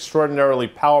is an extraordinarily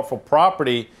powerful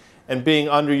property and being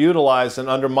underutilized and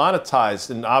undermonetized.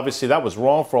 And obviously that was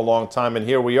wrong for a long time, and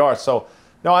here we are. So,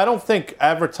 no, I don't think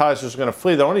advertisers are going to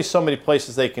flee. There are only so many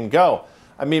places they can go.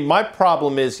 I mean, my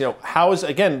problem is,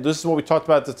 this is what we talked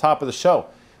about at the top of the show.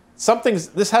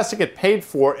 This has to get paid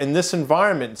for in this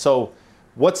environment. So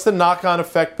what's the knock-on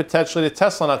effect potentially to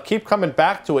Tesla? And I'll keep coming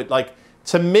back to it.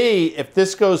 To me, if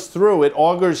this goes through, it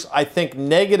augurs, I think,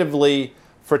 negatively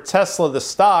for Tesla, the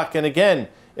stock. And again,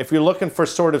 if you're looking for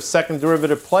sort of second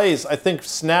derivative plays, I think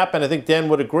Snap, and I think Dan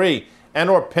would agree, and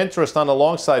or Pinterest on the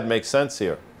long side makes sense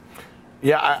here.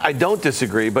 Yeah, I don't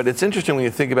disagree, but it's interesting when you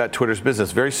think about Twitter's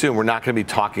business. Very soon, we're not going to be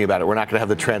talking about it. We're not going to have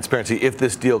the transparency if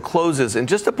this deal closes. And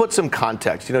just to put some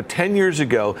context, 10 years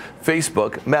ago,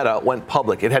 Facebook, Meta, went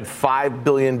public. It had $5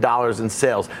 billion in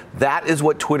sales. That is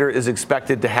what Twitter is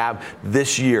expected to have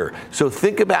this year. So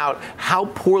think about how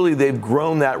poorly they've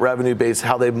grown that revenue base,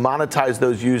 how they've monetized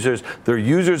those users. Their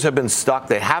users have been stuck.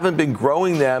 They haven't been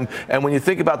growing them. And when you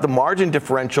think about the margin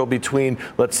differential between,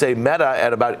 let's say, Meta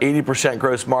at about 80%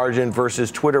 gross margin versus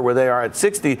Twitter where they are at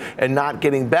 60 and not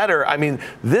getting better. I mean,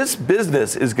 this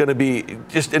business is going to be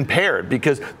just impaired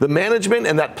because the management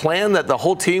and that plan that the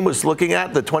whole team was looking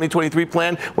at, the 2023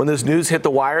 plan, when this news hit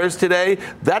the wires today,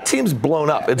 that team's blown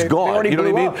up. It's gone. You know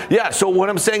what I mean? Yeah. So what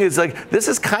I'm saying is this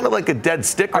is kind of like a dead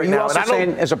stick right now. Are you also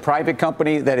saying as a private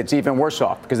company that it's even worse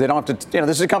off because they don't have to,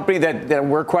 this is a company that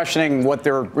we're questioning what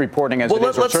they're reporting as. Well,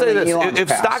 let's say this. If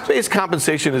stock-based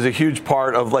compensation is a huge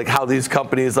part of how these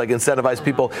companies incentivize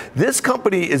people, this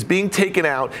company is being taken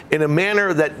out in a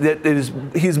manner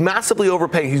that he's massively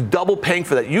overpaying. He's double paying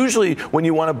for that. Usually when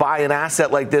you want to buy an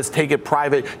asset like this, take it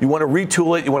private, you want to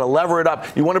retool it, you want to lever it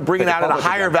up, you want to bring it out at a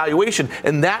higher valuation,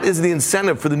 and that is the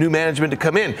incentive for the new management to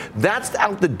come in. That's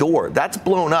out the door. That's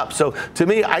blown up. So to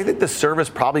me, I think the service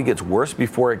probably gets worse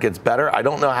before it gets better. I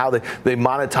don't know how they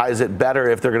monetize it better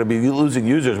if they're going to be losing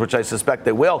users, which I suspect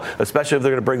they will, especially if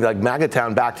they're going to bring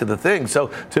MAGAtown back to the thing. So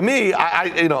to me,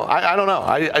 I don't know.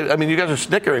 I mean, you guys are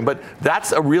snickering, but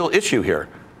that's a real issue here.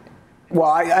 Well,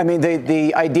 I mean,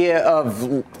 the idea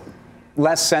of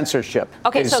less censorship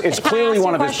is clearly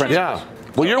one of his principles. Yeah.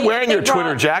 Well, you're wearing your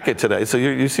Twitter jacket today, so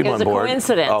you seem on board. It's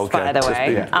a coincidence, by the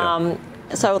way.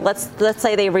 So let's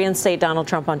say they reinstate Donald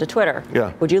Trump onto Twitter.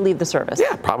 Yeah. Would you leave the service?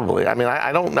 Yeah, probably. I mean,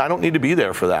 I don't need to be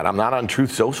there for that. I'm not on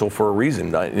Truth Social for a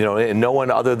reason. And no one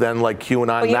other than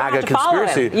QAnon, MAGA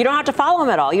conspiracy. You don't have to follow him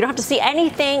at all. You don't have to see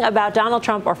anything about Donald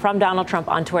Trump or from Donald Trump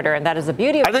on Twitter, and that is the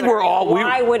beauty of Twitter. I think we're all.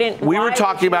 We were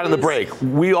talking about in the use... break.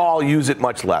 We all use it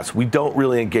much less. We don't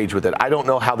really engage with it. I don't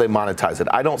know how they monetize it.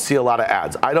 I don't see a lot of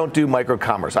ads. I don't do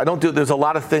micro-commerce. There's a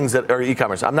lot of things that are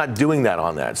e-commerce. I'm not doing that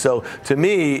on that. So to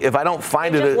me, if I don't find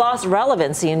it, lost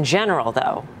relevancy in general,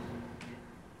 though,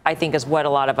 I think is what a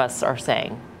lot of us are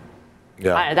saying.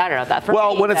 Yeah. I don't know that.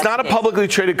 Well, when it's not a publicly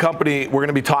traded company, we're going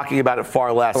to be talking about it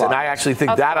far less. And I actually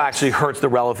think that actually hurts the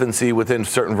relevancy within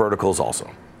certain verticals also.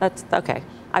 That's okay.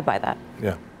 I buy that.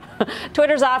 Yeah.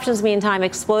 Twitter's options, meantime,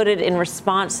 exploded in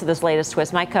response to this latest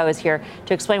twist. Mike Coe is here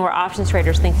to explain where options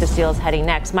traders think this deal is heading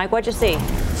next. Mike, what'd you see?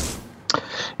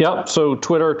 Yep, so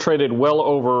Twitter traded well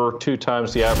over 2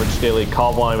 times the average daily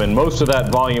call volume, and most of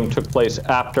that volume took place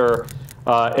after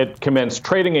it commenced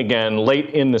trading again late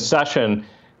in the session.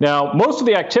 Now, most of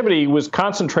the activity was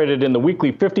concentrated in the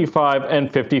weekly 55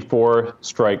 and 54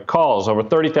 strike calls, over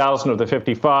 30,000 of the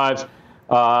 55s,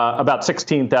 about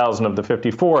 16,000 of the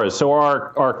 54s. So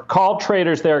are call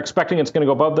traders there expecting it's going to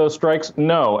go above those strikes?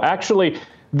 No, actually,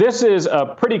 this is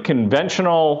a pretty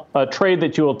conventional trade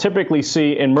that you will typically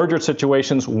see in merger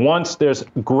situations once there's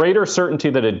greater certainty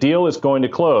that a deal is going to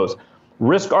close.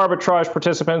 Risk arbitrage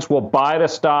participants will buy the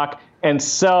stock and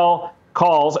sell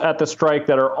calls at the strike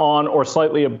that are on or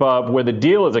slightly above where the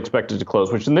deal is expected to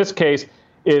close, which in this case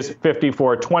is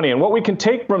 54.20. And what we can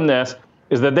take from this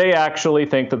is that they actually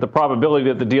think that the probability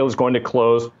that the deal is going to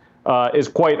close is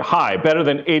quite high, better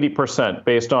than 80%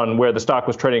 based on where the stock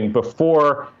was trading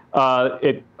before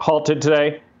it halted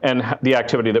today and the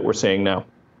activity that we're seeing now.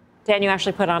 Dan, you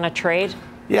actually put on a trade?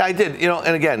 Yeah, I did.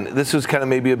 And again, this was kind of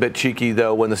maybe a bit cheeky,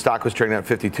 though. When the stock was trading at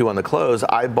 52 on the close,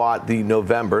 I bought the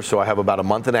November, so I have about a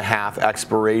month and a half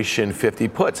expiration 50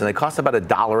 puts, and they cost about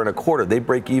 $1.25. They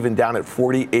break even down at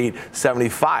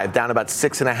 48.75, down about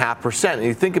 6.5%. And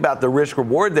you think about the risk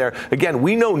reward there. Again,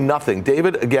 we know nothing.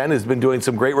 David, again, has been doing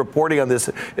some great reporting on this.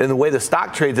 In the way the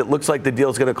stock trades, it looks like the deal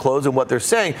is going to close and what they're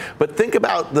saying. But think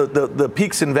about the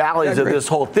peaks and valleys of this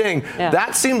whole thing. Yeah.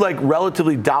 That seemed like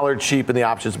relatively dollar cheap in the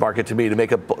options market to me to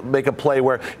make a play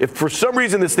where if for some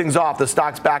reason this thing's off, the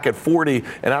stock's back at 40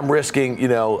 and I'm risking,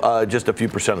 just a few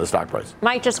percent of the stock price.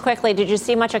 Mike, just quickly, did you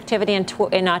see much activity in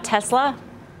Tesla?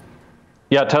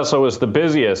 Yeah, Tesla was the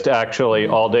busiest actually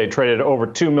all day, traded over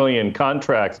 2 million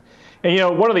contracts.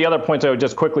 And, one of the other points I would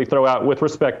just quickly throw out with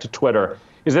respect to Twitter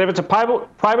is that if it's a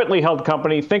privately held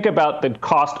company, think about the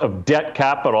cost of debt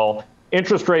capital.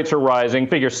 Interest rates are rising,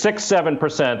 figure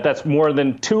 6-7%. That's more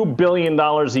than $2 billion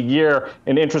a year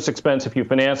in interest expense if you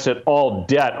finance it all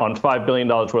debt on $5 billion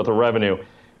worth of revenue.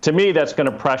 To me, that's going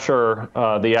to pressure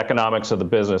the economics of the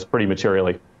business pretty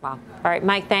materially. Wow. All right,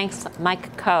 Mike, thanks.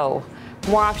 Mike Coe.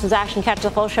 More options action. Catch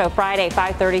the full show Friday,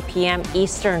 5:30 p.m.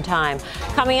 Eastern time.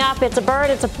 Coming up, it's a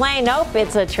bird, it's a plane. Nope,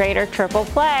 it's a trader triple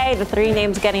play. The three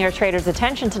names getting our traders'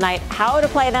 attention tonight. How to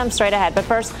play them straight ahead. But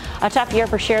first, a tough year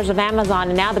for shares of Amazon,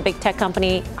 and now the big tech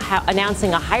company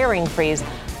announcing a hiring freeze.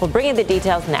 We'll bring you the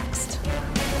details next.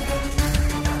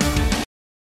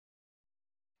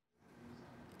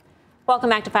 Welcome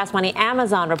back to Fast Money.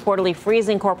 Amazon reportedly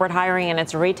freezing corporate hiring in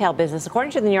its retail business.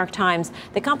 According to the New York Times,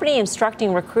 the company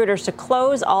instructing recruiters to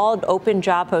close all open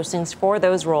job postings for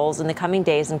those roles in the coming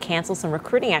days and cancel some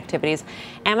recruiting activities.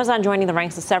 Amazon joining the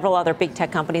ranks of several other big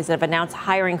tech companies that have announced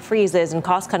hiring freezes and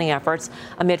cost-cutting efforts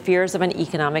amid fears of an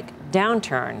economic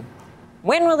downturn.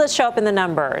 When will this show up in the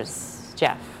numbers,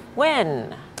 Jeff?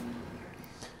 When?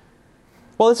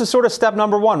 Well, this is sort of step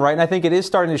number one, right? And I think it is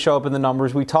starting to show up in the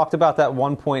numbers. We talked about that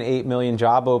 1.8 million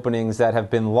job openings that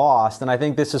have been lost, and I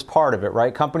think this is part of it,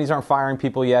 right? Companies aren't firing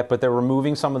people yet, but they're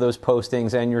removing some of those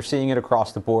postings, and you're seeing it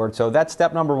across the board. So that's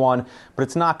step number one, but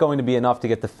it's not going to be enough to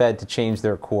get the Fed to change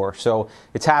their course. So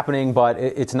it's happening, but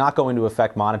it's not going to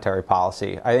affect monetary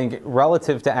policy. I think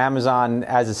relative to Amazon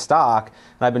as a stock,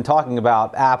 and I've been talking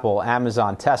about Apple,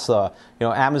 Amazon, Tesla,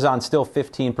 Amazon's still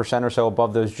 15% or so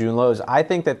above those June lows. I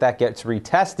think that gets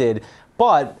retested.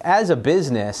 But as a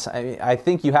business, I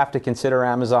think you have to consider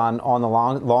Amazon on the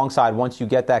long side once you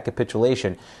get that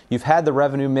capitulation. You've had the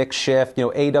revenue mix shift,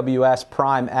 AWS,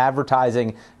 Prime,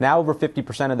 advertising, now over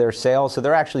 50% of their sales. So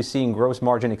they're actually seeing gross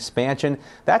margin expansion.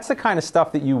 That's the kind of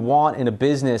stuff that you want in a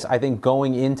business, I think,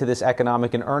 going into this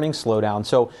economic and earnings slowdown.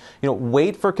 So,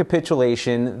 wait for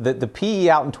capitulation. The PE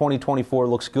out in 2024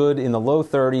 looks good in the low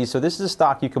 30s. So this is a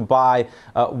stock you can buy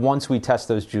once we test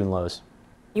those June lows.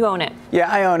 You own it.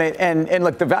 Yeah, I own it. And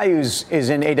look, the value is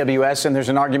in AWS, and there's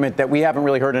an argument that we haven't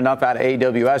really heard enough out of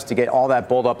AWS to get all that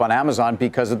build up on Amazon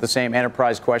because of the same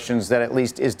enterprise questions that at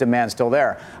least is demand still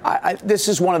there. This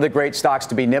is one of the great stocks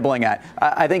to be nibbling at.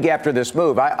 I think after this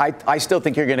move, I still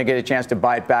think you're going to get a chance to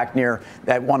buy it back near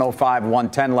that 105,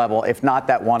 110 level, if not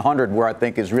that 100, where I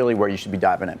think is really where you should be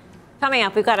diving in. Coming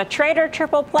up, we've got a trader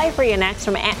triple play for you next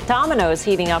from Domino's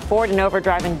heating up Ford and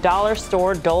overdrive in dollar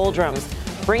store doldrums.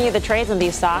 Bring you the trades on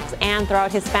these stocks, and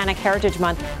throughout Hispanic Heritage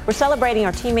Month, we're celebrating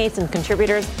our teammates and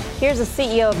contributors. Here's the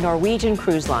CEO of Norwegian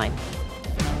Cruise Line.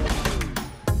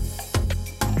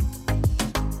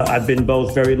 I've been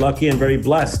both very lucky and very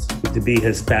blessed to be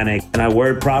Hispanic, and I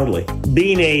wear it proudly.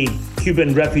 Being a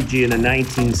Cuban refugee in the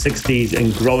 1960s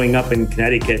and growing up in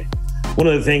Connecticut, one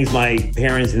of the things my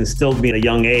parents instilled me at a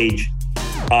young age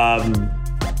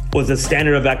was a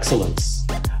standard of excellence.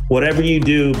 Whatever you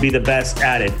do, be the best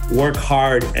at it. Work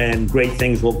hard and great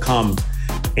things will come.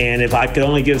 And if I could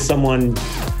only give someone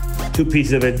 2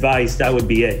 pieces of advice, that would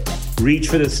be it. Reach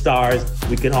for the stars.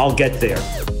 We can all get there.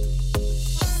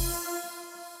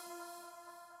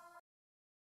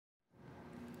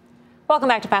 Welcome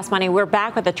back to Fast Money. We're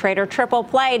back with the Trader Triple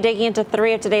Play, digging into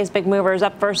 3 of today's big movers.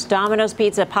 Up first, Domino's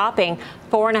Pizza popping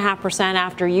 4.5%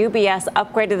 after UBS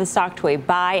upgraded the stock to a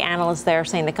buy. Analysts there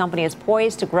saying the company is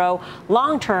poised to grow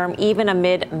long-term, even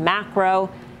amid macro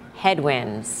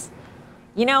headwinds.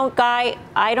 Guy,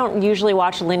 I don't usually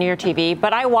watch linear TV,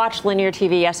 but I watched linear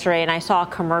TV yesterday and I saw a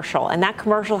commercial, and that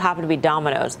commercial happened to be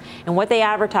Domino's. And what they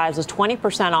advertised was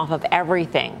 20% off of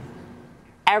everything.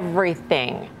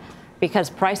 everything because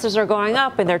prices are going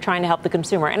up and they're trying to help the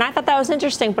consumer. And I thought that was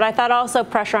interesting, but I thought also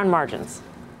pressure on margins.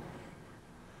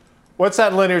 What's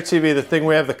that linear TV, the thing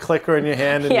where you have the clicker in your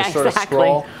hand and you sort of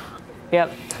scroll?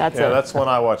 Yep, that's it. Yeah, that's one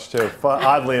I watch too,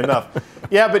 oddly enough.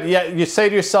 But you say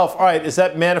to yourself, all right, is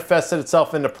that manifested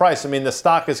itself into price? I mean, the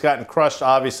stock has gotten crushed,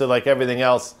 obviously, like everything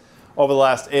else over the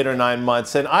last 8 or 9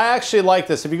 months. And I actually like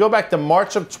this. If you go back to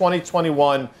March of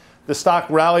 2021, the stock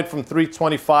rallied from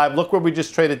 325. Look where we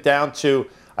just traded down to.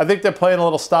 I think they're playing a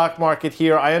little stock market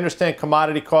here. I understand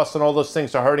commodity costs and all those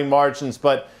things are hurting margins,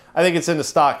 but I think it's in the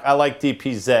stock. I like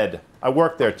DPZ. I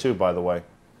work there too, by the way.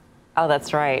 Oh,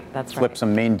 that's right. That's right. Flip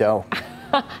some mean dough.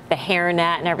 The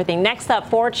hairnet and everything. Next up,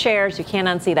 Ford shares. You can't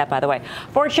unsee that, by the way.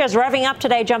 Ford shares revving up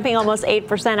today, jumping almost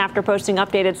 8% after posting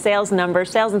updated sales numbers.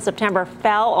 Sales in September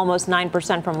fell almost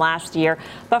 9% from last year.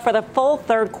 But for the full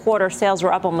third quarter, sales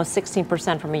were up almost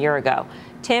 16% from a year ago.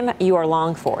 Tim, you are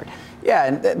long Ford. Yeah,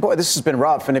 and boy, this has been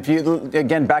rough. And if you,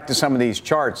 again, back to some of these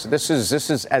charts, this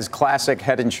is as classic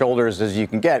head and shoulders as you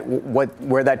can get.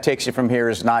 Where that takes you from here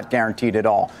is not guaranteed at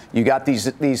all. You got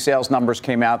these sales numbers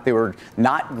came out. They were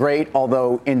not great,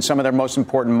 although in some of their most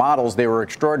important models, they were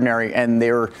extraordinary. And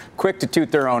they were quick to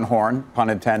toot their own horn,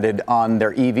 pun intended, on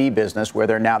their EV business, where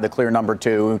they're now the clear number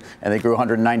 2, and they grew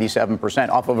 197%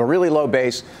 off of a really low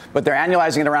base. But they're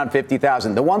annualizing at around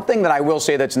 50,000. The one thing that I will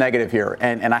say that's negative here,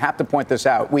 and I have to point this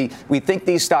out, we think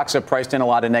these stocks have priced in a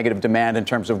lot of negative demand in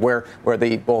terms of where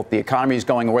both the economy is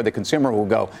going and where the consumer will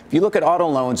go. If you look at auto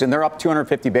loans, and they're up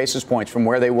 250 basis points from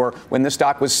where they were when this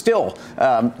stock was still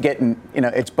getting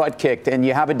its butt kicked, and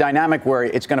you have a dynamic where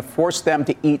it's going to force them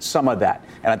to eat some of that.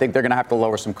 And I think they're going to have to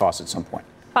lower some costs at some point.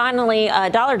 Finally,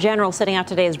 Dollar General sitting out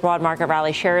today's broad market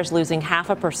rally, shares losing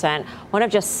 0.5%. One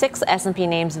of just 6 S&P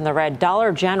names in the red.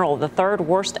 Dollar General, the third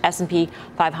worst S&P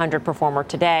 500 performer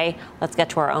today. Let's get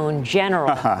to our own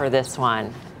general for this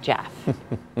one, Jeff.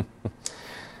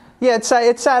 Yeah, it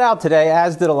sat out today,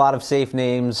 as did a lot of safe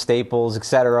names, Staples, et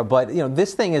cetera. But,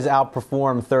 this thing has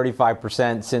outperformed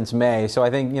 35% since May. So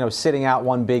I think, sitting out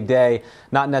one big day,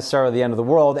 not necessarily the end of the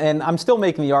world. And I'm still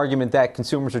making the argument that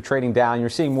consumers are trading down. You're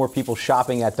seeing more people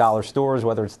shopping at dollar stores,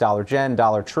 whether it's Dollar Gen,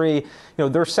 Dollar Tree.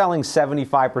 They're selling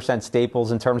 75%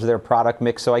 Staples in terms of their product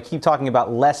mix. So I keep talking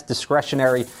about less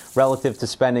discretionary relative to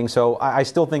spending. So I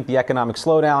still think the economic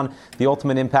slowdown, the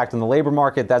ultimate impact on the labor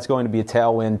market, that's going to be a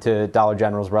tailwind to Dollar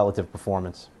General's relative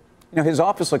performance. His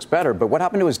office looks better, but what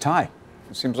happened to his tie?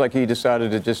 It seems like he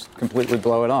decided to just completely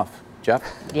blow it off. Jeff?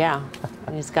 Yeah.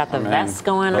 He's got the vest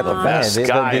going on. The vest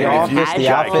the office, the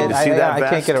outfit. I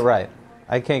can't get it right.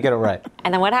 I can't get it right.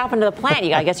 And then what happened to the plant?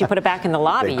 I guess you put it back in the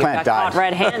lobby. You got caught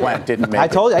red-handed. The plant didn't make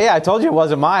it. I told you it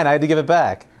wasn't mine. I had to give it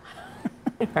back.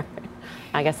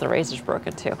 I guess the razor's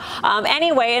broken, too.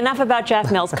 Anyway, enough about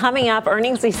Jeff Mills. Coming up,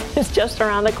 earnings season is just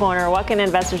around the corner. What can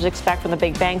investors expect from the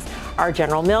big banks? Our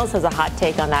General Mills has a hot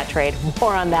take on that trade.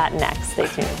 More on that next. Stay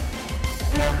tuned.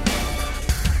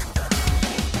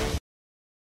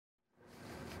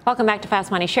 Welcome back to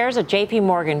Fast Money. Shares at JP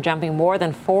Morgan jumping more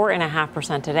than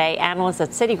 4.5% today. Analysts at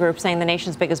Citigroup saying the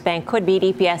nation's biggest bank could beat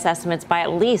EPS estimates by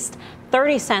at least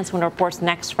 30 cents when it reports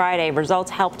next Friday.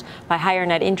 Results helped by higher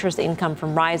net interest income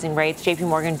from rising rates. JP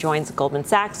Morgan joins Goldman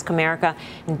Sachs, Comerica,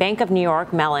 and Bank of New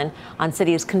York Mellon on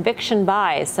Citi's conviction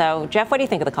buys. So, Jeff, what do you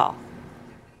think of the call?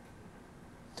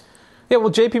 Yeah, well,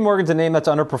 J.P. Morgan's a name that's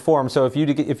underperformed. So if you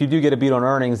do get a beat on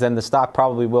earnings, then the stock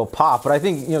probably will pop. But I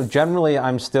think, generally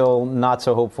I'm still not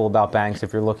so hopeful about banks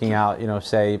if you're looking out,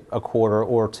 say a quarter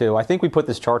or two. I think we put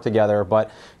this chart together, but,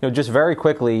 just very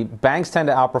quickly, banks tend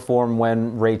to outperform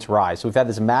when rates rise. So we've had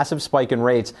this massive spike in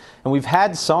rates, and we've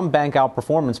had some bank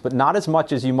outperformance, but not as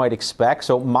much as you might expect.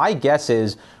 So my guess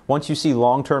is once you see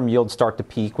long-term yields start to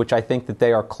peak, which I think that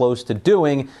they are close to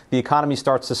doing, the economy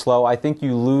starts to slow. I think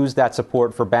you lose that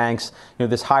support for banks.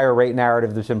 This higher rate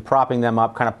narrative that's been propping them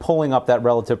up, kind of pulling up that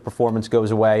relative performance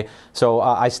goes away. So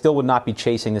I still would not be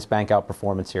chasing this bank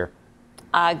outperformance here.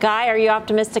 Guy, are you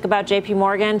optimistic about JP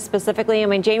Morgan specifically? I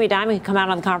mean, Jamie Dimon could come out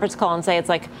on the conference call and say it's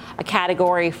like a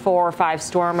category 4 or 5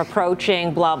 storm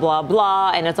approaching, blah, blah,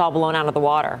 blah, and it's all blown out of the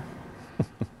water.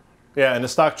 Yeah, and the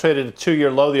stock traded a 2-year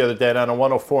low the other day down to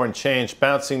 104 and change,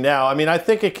 bouncing now. I mean, I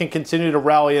think it can continue to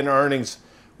rally in earnings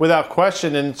without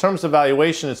question. And in terms of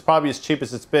valuation, it's probably as cheap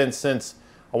as it's been since,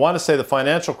 I want to say, the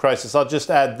financial crisis. I'll just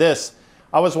add this.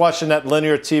 I was watching that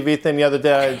linear TV thing the other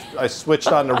day. I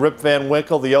switched on to Rip Van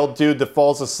Winkle, the old dude that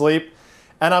falls asleep.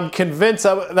 And I'm convinced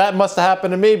that must have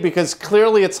happened to me because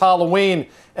clearly it's Halloween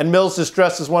and Mills is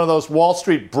dressed as one of those Wall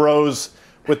Street bros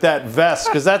with that vest,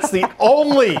 because that's the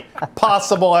only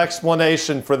possible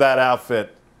explanation for that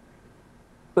outfit.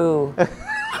 Boo.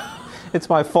 It's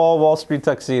my fall Wall Street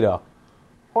tuxedo.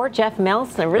 Poor Jeff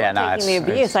Mills, they're really taking the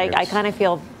abuse. I kind of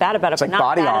feel bad about it, it's but like not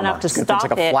body bad armor. enough to stop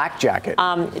it. It's like a flak jacket.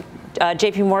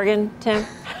 JP Morgan, Tim?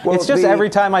 Well, it's just every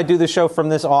time I do the show from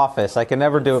this office. I can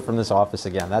never do it from this office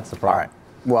again. That's the problem.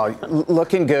 All right. Well,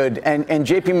 looking good. And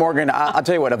JP Morgan, I'll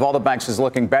tell you what, of all the banks, is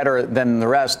looking better than the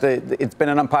rest. It's been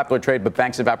an unpopular trade, but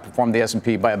banks have outperformed the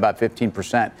S&P by about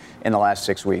 15% in the last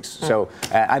 6 weeks. So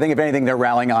I think, if anything, they're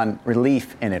rallying on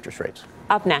relief in interest rates.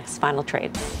 Up next, final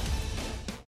trades.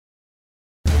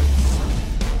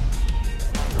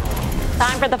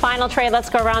 Time for the final trade.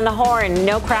 Let's go around the horn.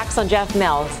 No cracks on Jeff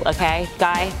Mills, okay?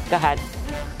 Guy, go ahead.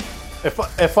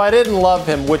 If I didn't love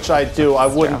him, which I do, I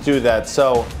wouldn't do that.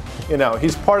 So,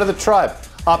 he's part of the tribe.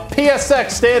 PSX,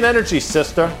 stay in energy,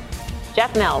 sister.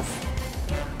 Jeff Mills.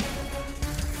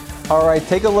 All right,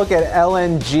 take a look at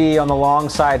LNG on the long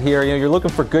side here. You're looking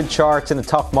for good charts in a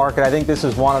tough market. I think this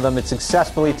is one of them. It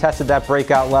successfully tested that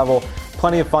breakout level.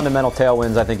 Plenty of fundamental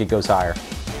tailwinds. I think it goes higher.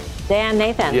 Dan,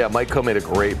 Nathan. Yeah, Mike Coe made a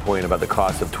great point about the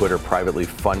cost of Twitter privately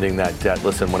funding that debt.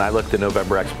 Listen, when I looked at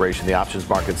November expiration, the options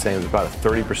market saying there's about a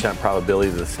 30%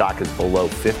 probability that the stock is below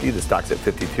 50. The stock's at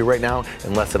 52 right now,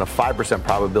 and less than a 5%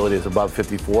 probability is above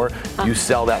 54. You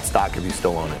sell that stock if you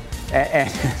still own it.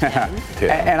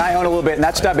 And I own a little bit, and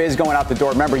that stuff is going out the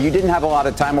door. Remember, you didn't have a lot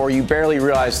of time, or you barely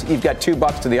realized you've got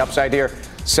 $2 to the upside here.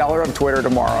 Seller of Twitter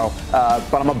tomorrow,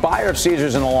 but I'm a buyer of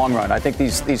Caesars in the long run. I think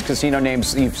these casino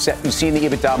names, you've seen the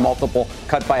EBITDA multiple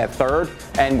cut by a third,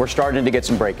 and we're starting to get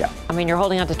some breakout. I mean, you're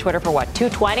holding on to Twitter for what,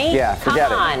 220? Yeah, forget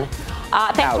Come on.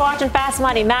 Thanks for watching Fast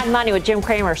Money. Mad Money with Jim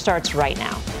Cramer starts right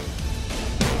now.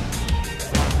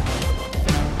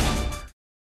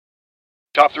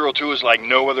 Top Thrill 2 is like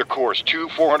no other course. 2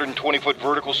 420-foot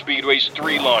vertical speedways,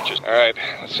 3 launches. All right,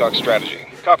 let's talk strategy.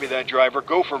 Copy that, driver.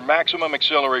 Go for maximum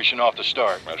acceleration off the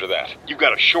start. Roger that. You've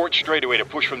got a short straightaway to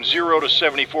push from 0 to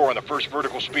 74 on the first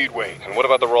vertical speedway. And what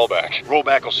about the rollback?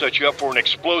 Rollback will set you up for an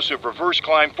explosive reverse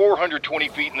climb 420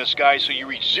 feet in the sky so you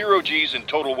reach 0 G's in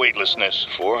total weightlessness.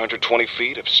 420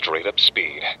 feet of straight-up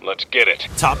speed. Let's get it.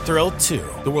 Top Thrill 2,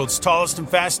 the world's tallest and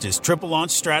fastest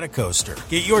triple-launch strata coaster.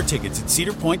 Get your tickets at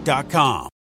cedarpoint.com.